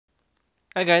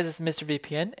Hi guys, it's Mr.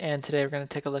 VPN, and today we're going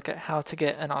to take a look at how to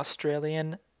get an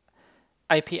Australian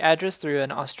IP address through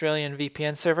an Australian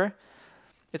VPN server.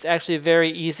 It's actually very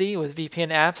easy with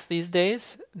VPN apps these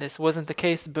days. This wasn't the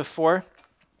case before.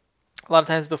 A lot of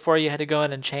times before you had to go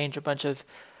in and change a bunch of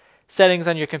settings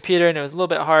on your computer, and it was a little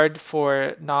bit hard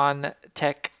for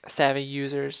non-tech savvy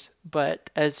users. But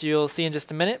as you'll see in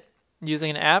just a minute, using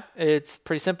an app, it's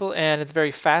pretty simple and it's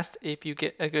very fast if you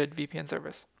get a good VPN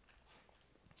service.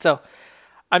 So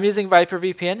I'm using Viper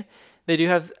VPN. They do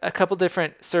have a couple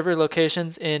different server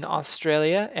locations in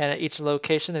Australia, and at each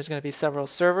location there's going to be several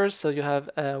servers, so you'll have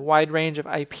a wide range of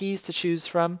IPs to choose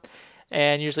from,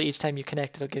 and usually each time you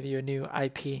connect it'll give you a new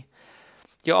IP.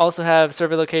 You'll also have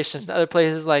server locations in other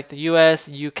places like the US,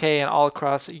 UK, and all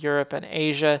across Europe and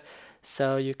Asia,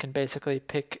 so you can basically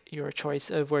pick your choice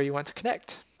of where you want to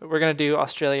connect. But we're going to do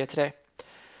Australia today.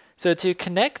 So to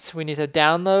connect, we need to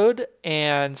download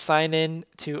and sign in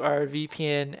to our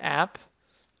VPN app,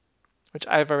 which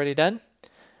I've already done.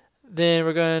 Then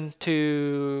we're going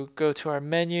to go to our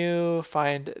menu,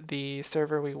 find the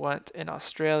server we want in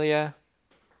Australia.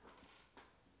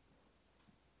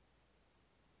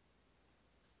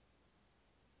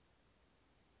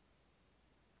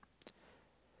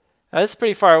 Now this is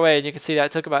pretty far away, and you can see that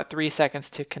it took about 3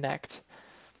 seconds to connect.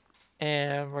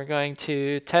 And we're going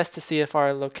to test to see if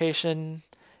our location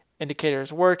indicator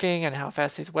is working and how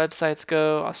fast these websites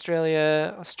go.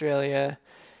 Australia, Australia,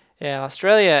 and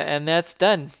Australia, and that's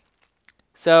done.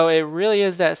 So it really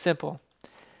is that simple.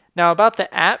 Now about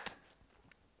the app,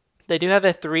 they do have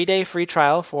a 3-day free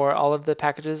trial for all of the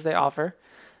packages they offer.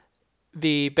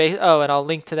 And I'll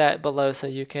link to that below so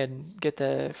you can get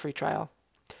the free trial.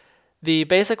 The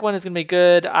basic one is going to be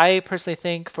good. I personally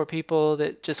think for people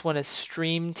that just want to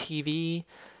stream TV,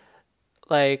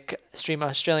 like stream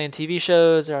Australian TV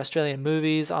shows or Australian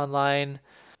movies online,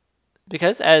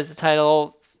 because as the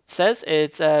title says,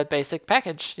 it's a basic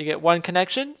package. You get one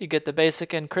connection, you get the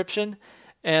basic encryption,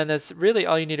 and that's really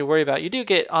all you need to worry about. You do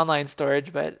get online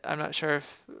storage, but I'm not sure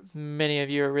if many of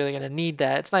you are really going to need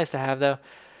that. It's nice to have though.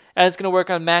 And it's going to work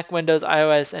on Mac, Windows,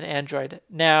 iOS, and Android.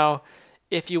 Now,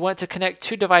 if you want to connect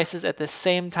two devices at the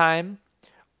same time,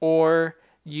 or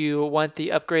you want the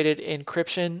upgraded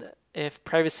encryption, if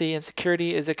privacy and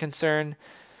security is a concern,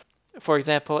 for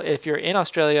example, if you're in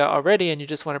Australia already and you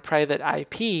just want a private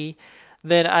IP,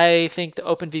 then I think the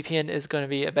OpenVPN is going to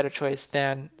be a better choice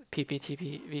than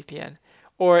PPTP VPN.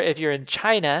 Or if you're in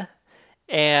China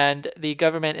and the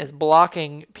government is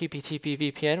blocking PPTP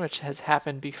VPN, which has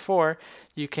happened before,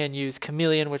 you can use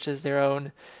Chameleon, which is their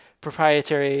own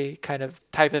proprietary kind of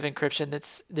type of encryption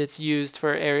that's used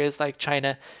for areas like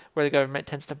China, where the government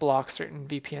tends to block certain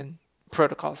VPN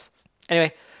protocols.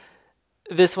 Anyway,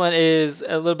 this one is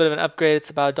a little bit of an upgrade.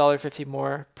 It's about $1.50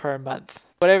 more per month.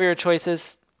 Whatever your choice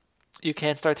is, you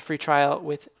can start the free trial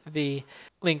with the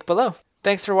link below.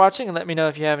 Thanks for watching, and let me know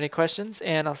if you have any questions,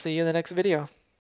 and I'll see you in the next video.